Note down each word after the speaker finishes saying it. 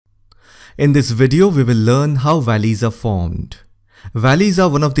In this video, we will learn how valleys are formed. Valleys are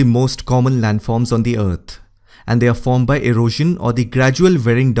one of the most common landforms on the earth, and they are formed by erosion or the gradual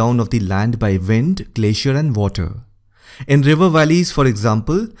wearing down of the land by wind, glacier and water. In river valleys, for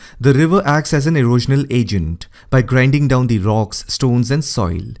example, the river acts as an erosional agent by grinding down the rocks, stones and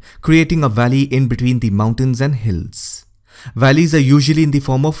soil, creating a valley in between the mountains and hills. Valleys are usually in the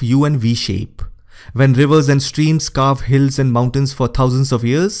form of U and V shape. When rivers and streams carve hills and mountains for thousands of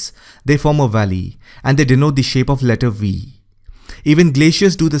years, they form a valley, and they denote the shape of letter V. Even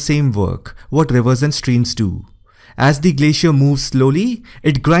glaciers do the same work, what rivers and streams do. As the glacier moves slowly,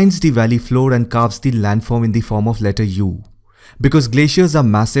 it grinds the valley floor and carves the landform in the form of letter U. Because glaciers are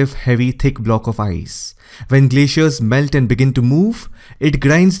massive, heavy, thick block of ice. When glaciers melt and begin to move, it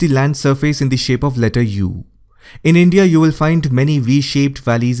grinds the land surface in the shape of letter U. In India, you will find many V-shaped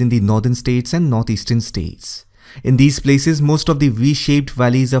valleys in the northern states and northeastern states. In these places, most of the V-shaped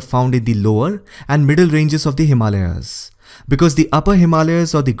valleys are found in the lower and middle ranges of the Himalayas. Because the upper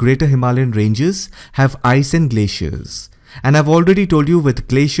Himalayas or the greater Himalayan ranges have ice and glaciers. And I've already told you with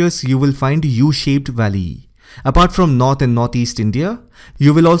glaciers you will find U-shaped valley. Apart from North and Northeast India,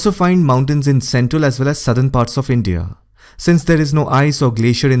 you will also find mountains in central as well as southern parts of India. Since there is no ice or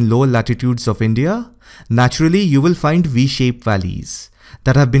glacier in lower latitudes of India, naturally you will find V-shaped valleys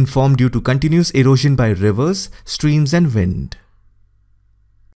that have been formed due to continuous erosion by rivers, streams and wind.